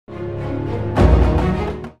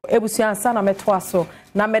ebusuan sa na meto aso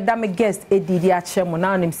na medam guest edidi achemo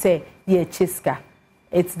na onim say ye chiska.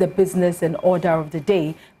 It's the business and order of the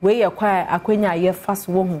day. Where you acquire akwenya ye fast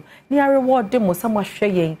wo ni a reward demo some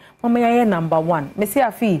hwe mama ye number 1. Me say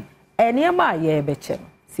afi enema ye beche.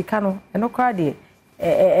 Sika no eno kwa de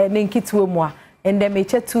ninkitwe mu a and them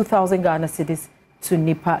eche 2000 Ghana cedis to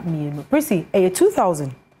nipa mienu. Prissy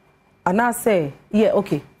 2000. And I say yeah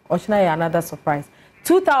okay. Ochina another surprise.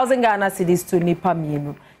 2000 Ghana cedis to nipa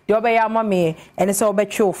mienu. The obey me and it's all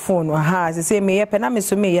bet your phone or has say me pena me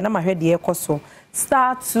so me na ma hwe de ekoso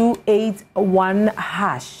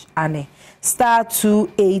 *281# ane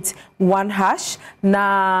 *281#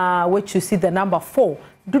 na what you see the number 4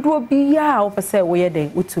 dudu bia opese wo ye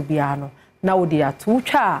den utu bia no na wo dia to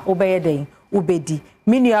twa obeye den ubedi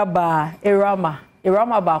minua ba erama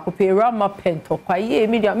ba ko pe erama pento kwaye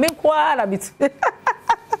media me kwa na bitu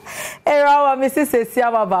Erawa Mrs.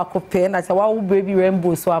 Siama Bakope, and I said, wow, baby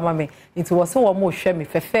rainbow, so I'm it was so almost shemi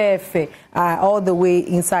fe all the way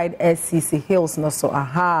inside SCC Hills, no so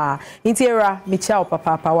aha. Intera, Michelle,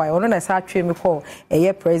 Papa, why? On I start train me call a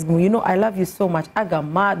year praise me. You know, I love you so much. I got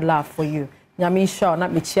mad love for you. Nyami Shaw,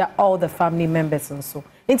 not Michelle, all the family members and so.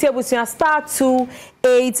 Intiabusia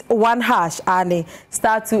 *281# ane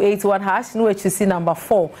 *281# no what you see number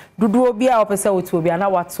 4 dudu obi a opese otu obi ana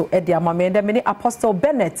wato e dia mama ende me Apostle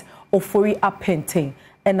Bennett ofori apenten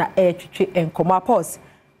e na e twetwe enkoma pause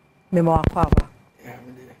me ma wakwa aba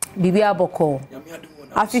bibi aboko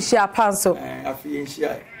afishi apanso afi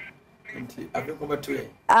enhia nti abekoma to e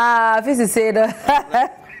afisi say no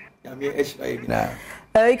ya me ehira egina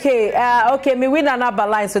okay okay me win another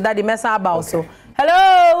line so that the mess about okay. So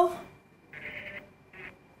hello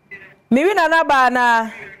me win another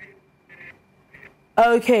na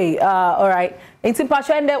okay all right nti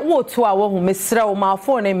passion ende wo to a wo hu mesra wo ma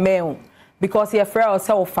phone e mail because your friend was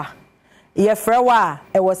ofa your friend wa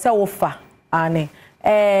e was ofa ane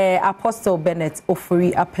Apostle Bennett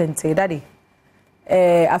ofuri apente daddy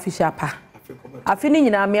afisha pa afini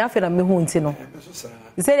nyina me afena me hu nti no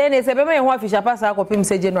say any say be me hu afisha pa sa kopim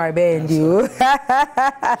say January be end you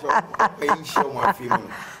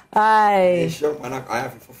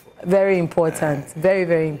very important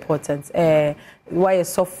very important why is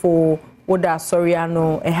so for oda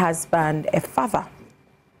soriano a husband a father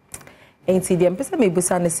enti dem pese me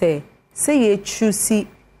busa ne say you choose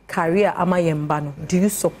career amayemba no do you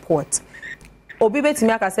support obi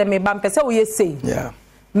betimi aka say me ba mpese wo ye say yeah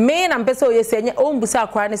me na mpese wo ye say nye o mbusa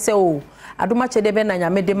akwa ne say o adoma chede be na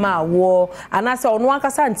nyame de ma wo anase ono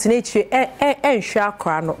akasa ntine echi enhwe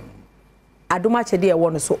akwa no adoma chede e wo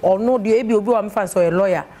no so ono de ebi obi wa mfa so a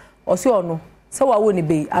lawyer o se ono se wa wo ni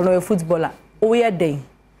be ano a footballer o ye den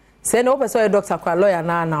se na o pese o doctor kwa lawyer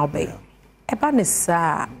na obey e ba ne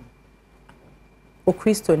sa o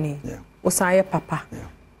Kristo ni o saye papa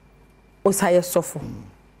o saye sofo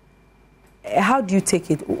how do you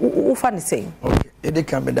take it o fa ne say okay ede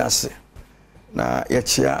kan me dase na ya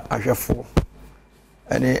chia ahwefo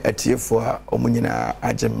ene atiefo a omunyina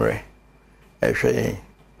agemre ehwe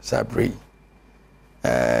sabri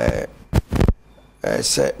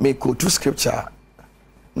say me go to scripture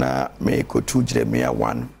na me go to Jeremiah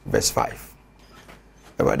 1 verse 5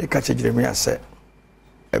 everybody catch Jeremiah say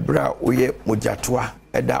ebra oye mojatoa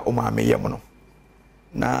eda o ma meyem no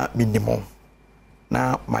na minimum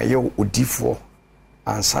na maye odifo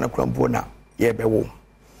ansana krambo na ye bewo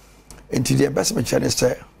enti de best me chane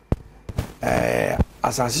say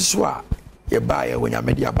asase so a ye ba ye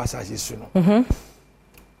wonyame de abasase so no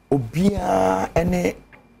obia ene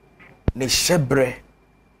ne shebre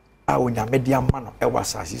a wonyame de ama no e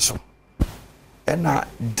wasase so ena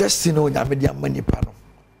destiny wonyame de ama nipa no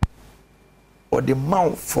or the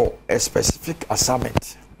mount for a specific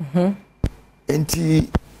assignment enti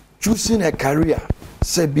choosing a career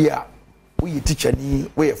say bia we teacher ni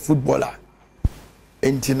we footballer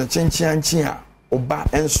enti no chenchianchi a oba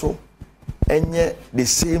enso enye the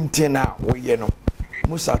same thing a we no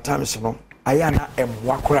most of times no ayana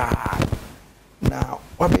emwakra na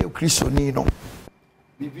wabe Kristo ni no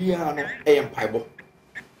bibia no empaibo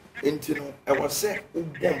enti no e was say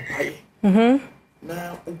ubompai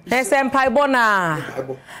na empaibo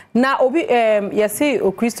na obi yesi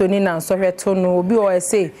o Kristo ni na so hweto no obi o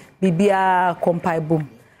say bibia kompaibo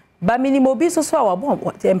ba minimo bi so a wabom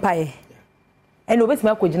empaye ene obetimi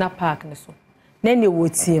akogina park ne so na ne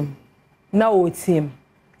wotiem na wotiem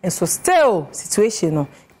and so still situation no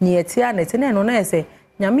nietia na tene no na say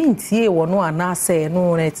nyame ntie wo no ana say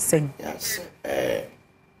no na etsen yes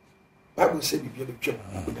Bible say bibia betwam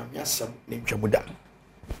onyame asem ne ntwamuda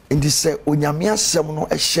indi say onyame asem no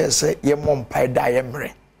ehye say ye mompai da ye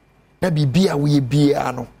mre na bibia wo ye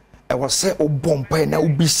bia no was say o bompa na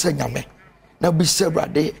ubi se nyame na ubi se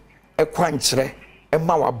brade e kwankyere e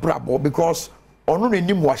ma wa brabo because ono ne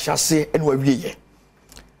nim wa hyase e na wa wieye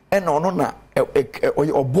e na ono na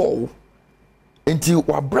obo enti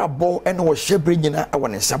wa brabo e na wo hyebre nyina e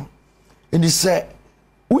won nsam and he said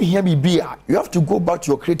we hear me be you have to go back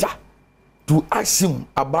to your creator to ask him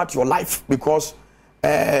about your life because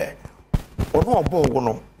ono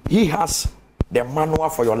obo he has the manual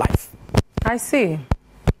for your life. I see.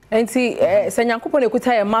 And see, Sanyankupon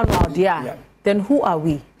ekuta a manual there. Then who are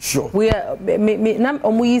we? Sure. We are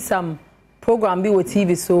we some program be with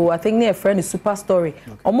TV, so I think near friend is super story.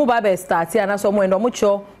 Omo Bible start here and so and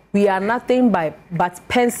omucho we are nothing but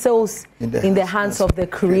pencils in the hands of the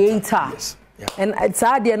Creator. Yes. Yeah. And it's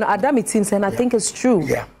hard and Adam it seems and I think it's true.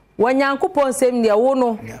 Yeah. When Yankupon say me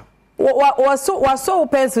wono was so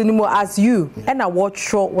pencil anymore as you and I watch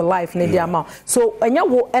short with life in the amount. So and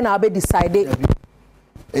you and I'll be decided.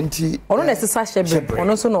 Enti ono necessary shebre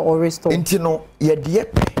ono so no oristo enti no ye de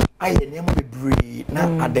aye nemu bebre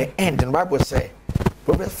na at the end the Bible say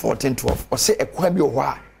Proverbs 14:12 or say ekwa bi ho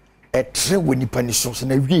a etre woni pani so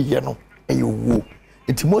na wiye no eye wo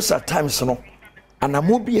enti most of times no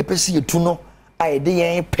anamo bi epese yetu no aye de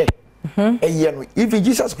yen pe eye no even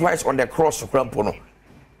Jesus Christ on the cross krampo no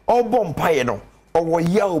obo mpaye no owo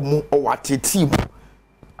yaw mu owateti mu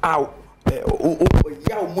a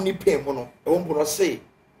yaw mu ni pe mu no e won no say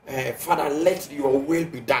Father, let your will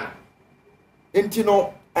be done. Enti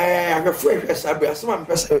no, I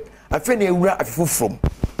from.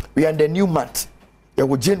 We are in the new month. It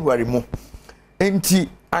was January mo. Enti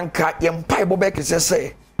anka yempai bobek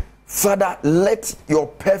say, Father, let your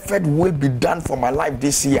perfect will be done for my life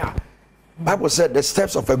this year. Bible said the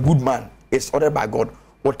steps of a good man is ordered by God.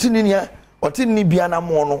 Otini biana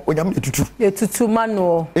mono onyam etutu. Etutu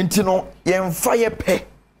mano. Enti no yemfa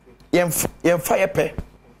pe.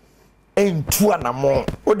 Entu anamo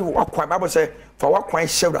odi wakwan Bible say fa wakwan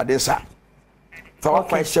hyewrade nsa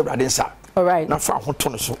all right na fa hoto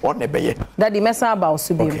no so on ebeye that the message about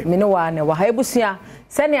subi me no wa na wa ha ebusia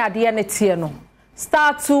sene ade ne tie no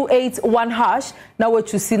 *281# na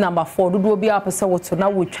what you see number 4 dodo obi apese woto na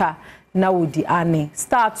wotwa na wodi ane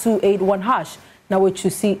 *281# na what you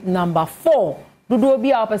see number 4 dodo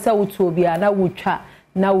obi apese woto obi na wotwa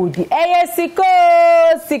na wodi sika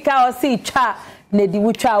o si twa nedi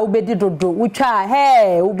wucha ubedi dodo wucha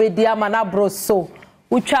he ubedi amana broso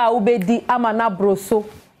wucha ubedi amana broso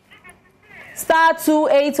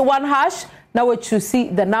 *281# now what you see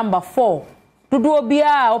the number 4 dodo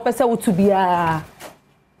obia opese wutu bia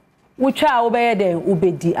wucha ubeye den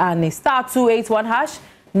ubedi ane *281#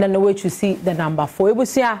 na what you see the number 4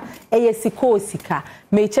 ebusia sika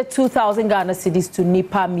meche 2000 Ghana cedis to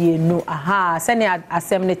nipa mienu aha sene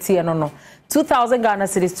assemnity no 2000 Ghana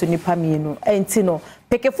cedis to nipa mienu enti no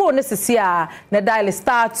peke phone nesisi a na dial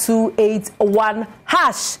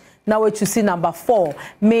 *281# now what you see number 4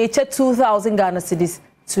 meche 2000 Ghana cedis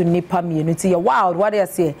to nipa mienu ti wild what you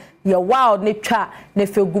say you wild ne twa ne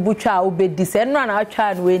fegubu twa obedi se no na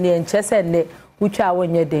atwa no we ne enchese ne utwa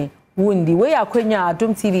wonye den wundi we akwenya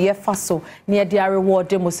Adom TV ye faso ne dia reward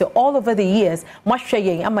dem say all over the years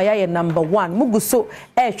mahweyen amaya ye number 1 muguso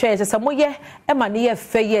hwe se moye ema ne ye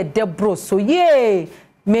fe ye debro so ye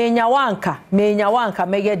menya wanka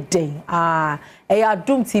meye den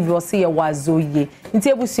Adom TV o say ye wazo ye nti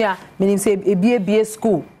ebusua menim say ebie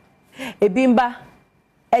school ebimba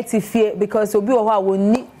etifie because obi wo ho a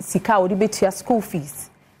woni sika wo de betua school fees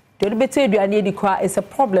de betua aduane edi kwa is a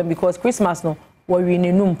problem because Christmas no we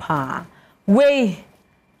nenum pa we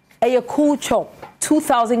a cool chop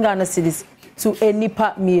 2000 Ghana cedis to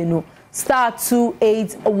enipa mienu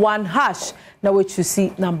 *281# now what you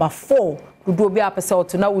see number 4 do be apese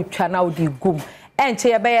to now we twa now di gum enche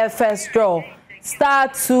ye be first draw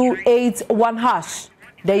 *281#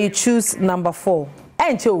 then you choose number 4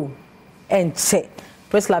 enche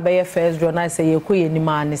press la be first draw na say ye koye ni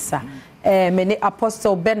manisa many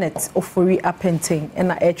Apostle Bennett ofuri appenting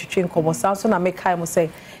and etwetwe nkomo so na make I say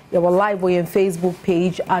you will live on Facebook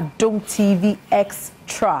page Adom TV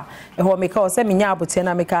Extra e ho make say me nya abote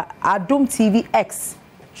na make Adom TV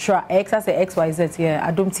Extra X as XYZ here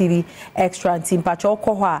Adom TV Extra team patch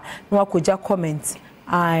okọ ho a na wakoja comment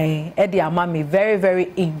I e dey ama me very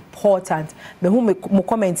very important me hu me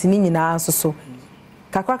comment ni nyina so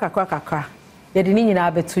kakra ye de ni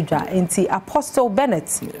nyina betudwa enti Apostle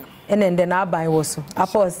Bennett and then the Abai was so.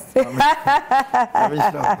 Apostle.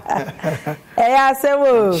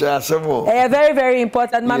 Very, very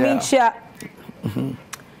important. Mamincha.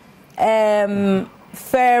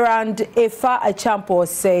 Fair and Efa a champ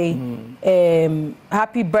say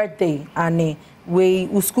happy birthday, Annie. we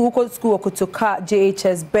school to car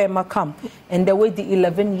JHS Burma camp and the way the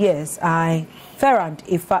 11 years I Ferrand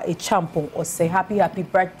if a champon or say happy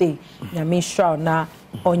birthday na me sure na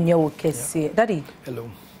onye wo kese daddy hello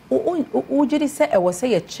o jidi say e was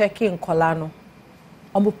say a checking kolano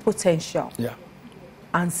omo potential yeah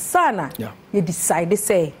and sana yeah. You decide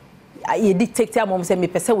say you detect am mom say me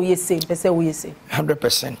pese we say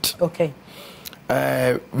 100%. okay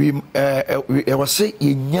we was say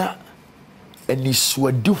inya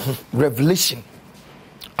aniswadu revelation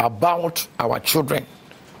about our children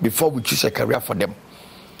before we choose a career for them.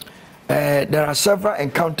 There are several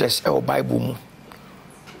encounters in the Bible.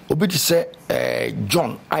 Obi say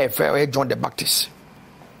John, John the Baptist.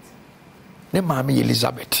 Ne mami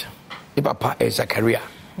Elizabeth, ne papa Zachariah.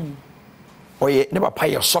 Oye ne papa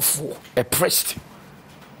Yosofo, a priest.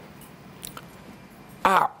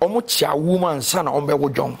 Omo chia woman son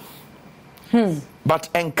ombe John. But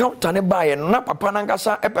encounter ne buy na papa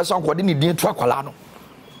nangasa a person ko de ne din to akwala no.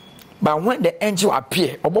 But when the angel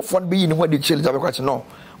appear, obofo be yin where the child Elizabeth no,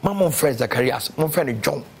 mama friend Zacharias, mon friend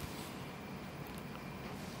John.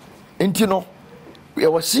 Enti no, we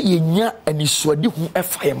was see yenya aniswadi hu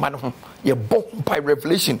efa ye man ho, ye bo by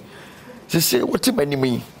revelation. Say what many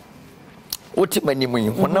me. What many me,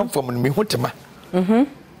 one from me hotema.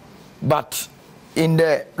 But in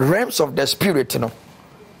the realms of the spirit, you know,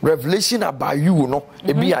 revelation about you no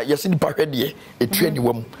e bia yes ni pahwede e tue ni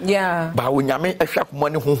wam yeah ba wonyame ahwa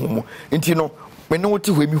komane honhom nti no me no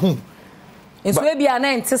wote hwe mi hu nso e bia na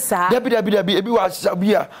ente saa e bi was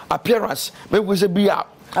bia appearance me go say bia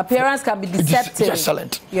appearance can be deceptive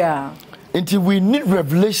excellent yeah nti we need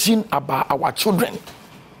revelation about our children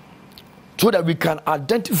so that we can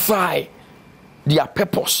identify their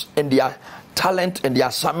purpose and their talent and their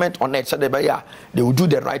assignment on it so that they will do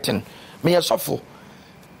the right thing me yesofo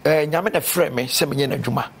nyame na frɛ me sɛ menye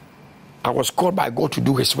n'adwuma. I was called by God to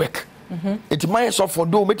do his work. It might suffer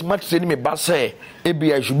do me much training me ba say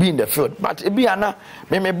ebi I should be in the field but ebi ana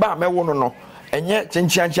me ba me wo no enye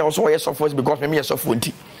chenchianchia also yes of us because me yes of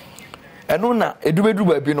nti eno na edubedu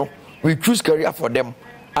ba bi no we choose career for them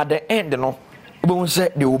at the end no we will say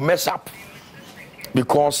they will mess up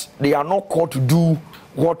because they are not called to do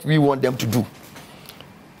what we want them to do.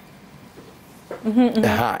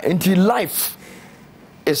 Until life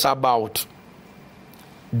is about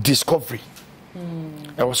discovery.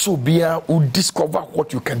 Also be who discover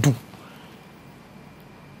what you can do.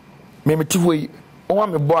 Me tiwe o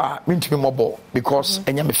me boy me ntimi mobile because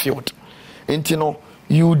enya me field. Enti no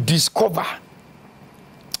you discover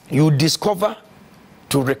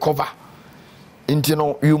to recover. Enti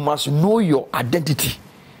no you must know your identity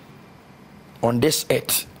on this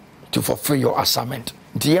earth to fulfill your assignment.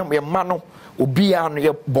 Enti ye mano obi an ye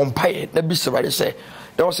bompaye na bi say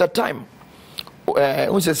there was a time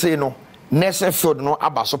who say no nurse field no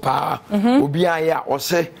abaso pa obi aya o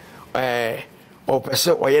say o pese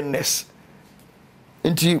o ye nurse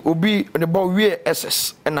nti obi ne ba wie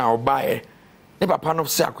ss na obae ne papa no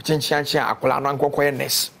say akochenchianchia akola no ankokoye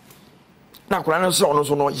nurse na akola no so no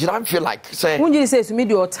so no you don't feel like say when you say to me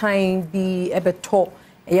your time be ebeto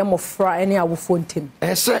eye mofra ene awofo ntem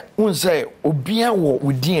say un say obi awo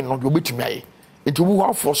within no obetumi aye nti obi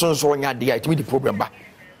wa forso so onya de it me the problem ba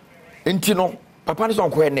nti no papa no so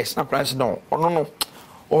ankoye nurse na akola no no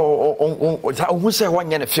who say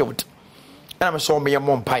one in the field and I saw me a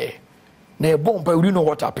mom pie na bomb pa you know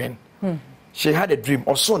what happened. She had a dream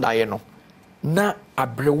or so that you know na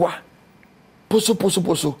abrewa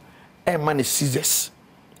poso e man scissors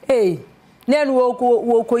hey nen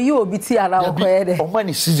wo yi obi ti ara wo koye de o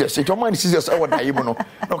man scissors e man scissors e wo da yi mo no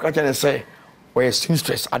no ka can say we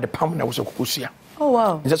stress at the palm na wo so kokosia. Oh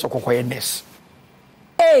wow, just kokoye ness.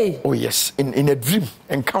 Hey, oh yes, in a dream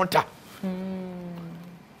encounter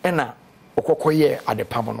ena okokoye at the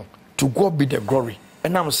palm no to God be the glory.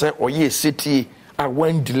 And I'm saying, oh yeah, city, I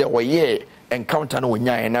went delay, oh yeah, encounter no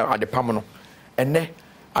nya and at the pamono. And then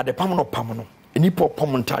at the pamono, any poor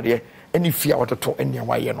pomontary, any fear what to any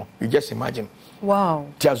way, no. You just imagine. Wow.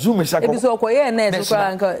 Tiazum is it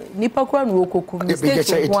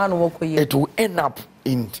will end up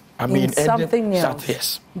in something else.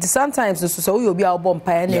 Yes. Sometimes so you'll be our bomb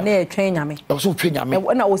and train me. Also train me.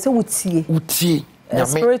 When I was a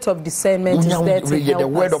spirit of discernment is there to help the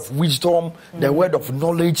word of wisdom, the word of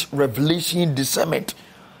knowledge, revelation, discernment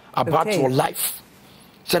about your life.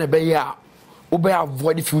 So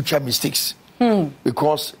avoid future mistakes.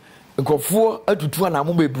 Because for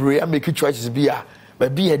make choices even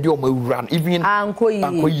in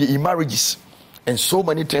marriages and so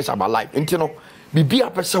many things about life. Be a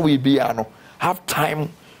person will be have time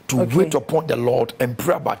to wait upon the Lord and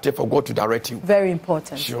pray about it for God to direct you. Very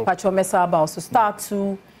important. Sure. Pacho mesa about so star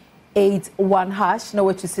 281 hash. Now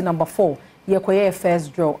what you see number 4. Ye koye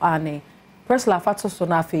first draw ane. Press la fato so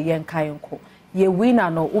na fe yen kayenko. Ye winner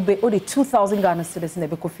no ube o the 2,000 Ghana cedis na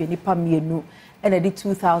be kofi nipa mienu. And the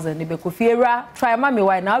 2,000 ne be kofi era. Try mami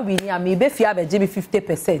why now we ni me be fia be GB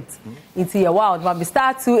 50%. Into your wild mami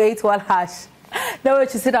star 281 hash. Now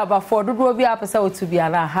what you see number 4. Do be up say to be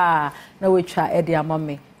ana ha. Now we try e dia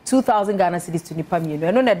mami. 2,000 Ghana cedis to nipa mienu.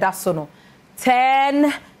 Eno na da so no.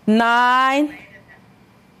 10 9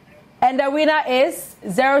 and the winner is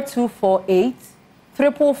 0248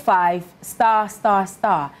 555 star star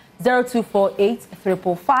star 0248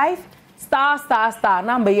 555 star star star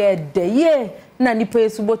number ye de ye na nipa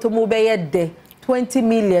yesu botomo be ye de 20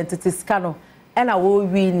 million titiskano and I will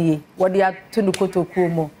win ye what they are to no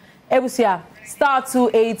kotokumo ebusia star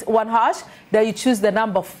 281 hash. Then you choose the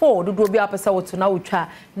number 4. Do be up to now try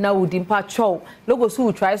now would impart show. Logo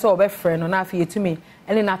so try so be friend on after to me.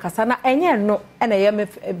 And then akasana enye no and I am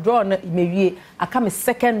draw me I come a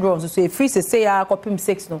second draw so if free say I copy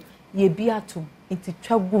 6 no ye be atum into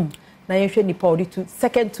twagum na ye hwe nipa odi to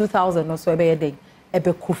second 2,000 or so be day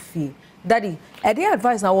ebe kofi. Daddy, I dey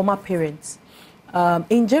advise now my parents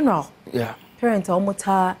in general. Yeah. Parents almost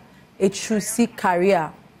a true seek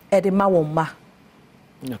career at the ma.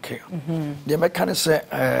 Okay. The mechanic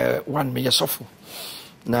say one me yourself.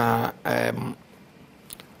 Na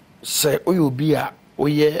say oyo bi a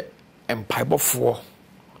oye empibofo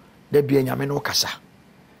de bia nyame no kasa.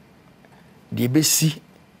 De ebesi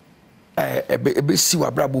ebesi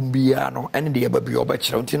wabrabom bia no ene de eba bi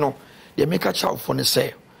obakire nti no de meka chawfo ne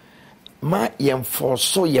say ma yemfo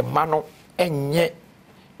so ye ma no enye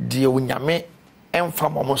de onyame emfa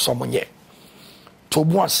momo so monye. To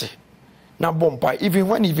boase na bompa even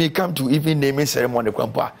when you come to even naming ceremony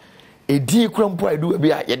krampa edi krampo edu bi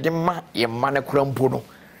a yede ma ye ma ne krampo no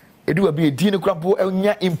edu bi edi ne krampo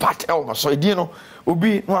enya impact elmo so edi no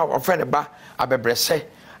obi no a friend ba abebrese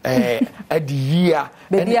adi year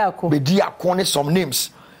bedi akon some names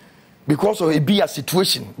because of a be a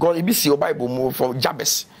situation God e be see your bible move from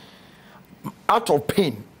Jabez out of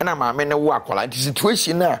pain and I'm a man wo akwala the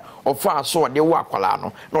situation na of far so de wo akwala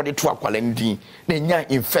no no de to akwala ndin na nya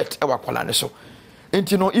infect e akwala ne so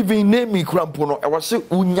enti no even name me krampo no e was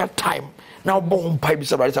unya time na obo mpa bi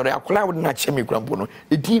sabare sabare akwala wo na che me krampo no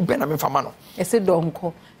e din be na me fama no e se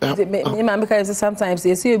donko me ma me ka sometimes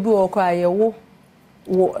e se ebi wo kwa ye wo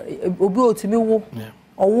obi otumi wo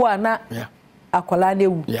owo ana akwala na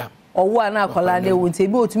ewu owo ana akwala na ewu nti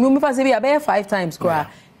ebi otumi me fa se bi abeye 5 times kwa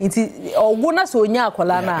Inti oguna so nya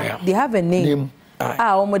akola na they have a name.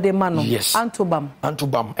 Omode mano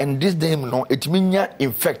Antobam and this name no it mean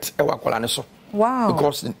infect e wakola ne so. Wow.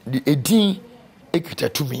 Because the edin ekita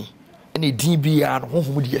to me and edin bia no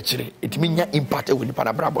honhom di akire it mean impact e woni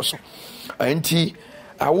pana brabo so. Enti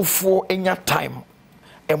awofo enya time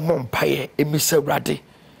e mompaye e misawrade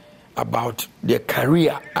about their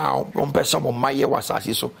career one person on my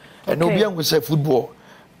wasasi so. And obi an say football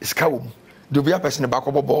is kawum. Do be a person back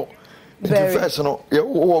of a ball. First, no,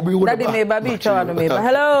 Daddy may baby child me.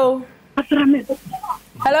 Hello.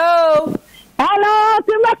 Hello. Hello,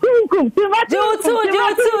 Timakunkum.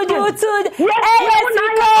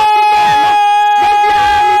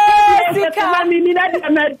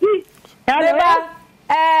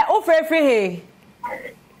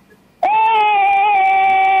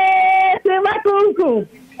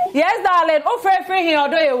 Yes, darling. Free here,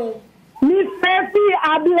 do you? Miss Pepi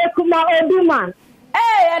Ablekuma Oduma.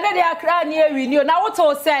 Hey, I know they are crying near you. Now what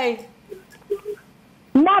to say?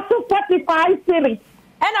 Not to 45 series.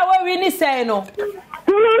 And I will really say no.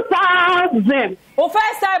 2,000. Oh,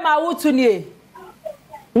 first time I would to near.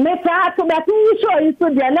 Meta to the show is to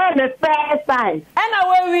the name first time. And I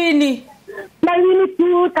will really. Now you need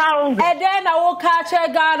 2,000. And then I will catch a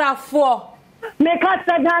Ghana for. Make us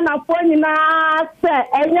a Ghana for you now, sir.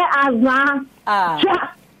 And your asthma.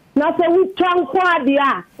 Na se we twan kwa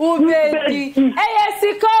dia ubedi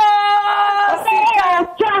sika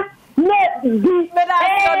ne di me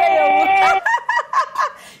da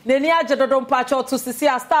neni ajedodo mpacho to sisi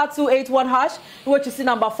a star 281 hash which you see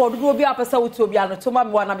number 4 do obi apesa wutu obi ano to ma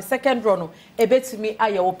me wana me second draw no ebetumi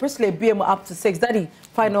aye wo Presley BM up to 6 daddy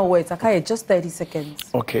final words akaye just 30 seconds.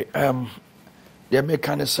 Okay the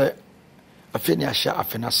mechanic say afeni ahia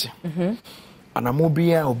afenase anamo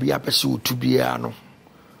bia obi apesa wutu bia no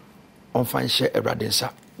on fan share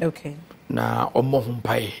ebradensa. Okay. Na omo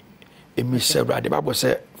humpae emi share ebrade babo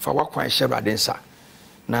se fa wakwan share ebradensa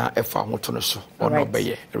na efa hoto no so ono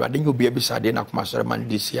beye erade nyo bia bisa de na kuma sore man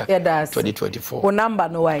this year 2024. O number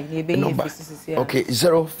no why e be okay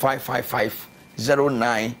 0555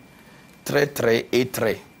 09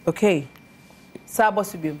 3383. Okay. Sabo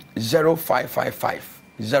Subium. 0555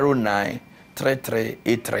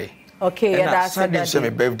 093383. Okay, and that's my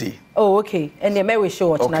birthday. Oh, okay. And the Mary show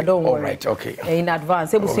watching, okay. Don't worry. All right, okay. In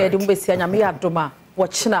advance. Ebu say Adom be say nyame Adoma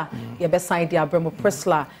watchina ye be sign the Abramo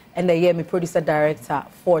Presla and the year me producer director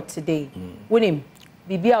for today. Winim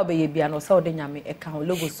bibia obeye bia no say ode nyame e kan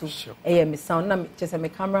logo so e me sound na just me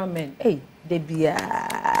cameraman. Hey, de bia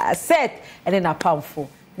set and then a powerful.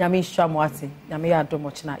 Nyame Shramwati, nyame Adom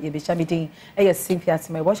watchina ye be chami din e Cynthia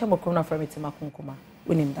me watch am corona from it makunkuma.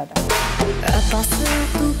 Winim dada.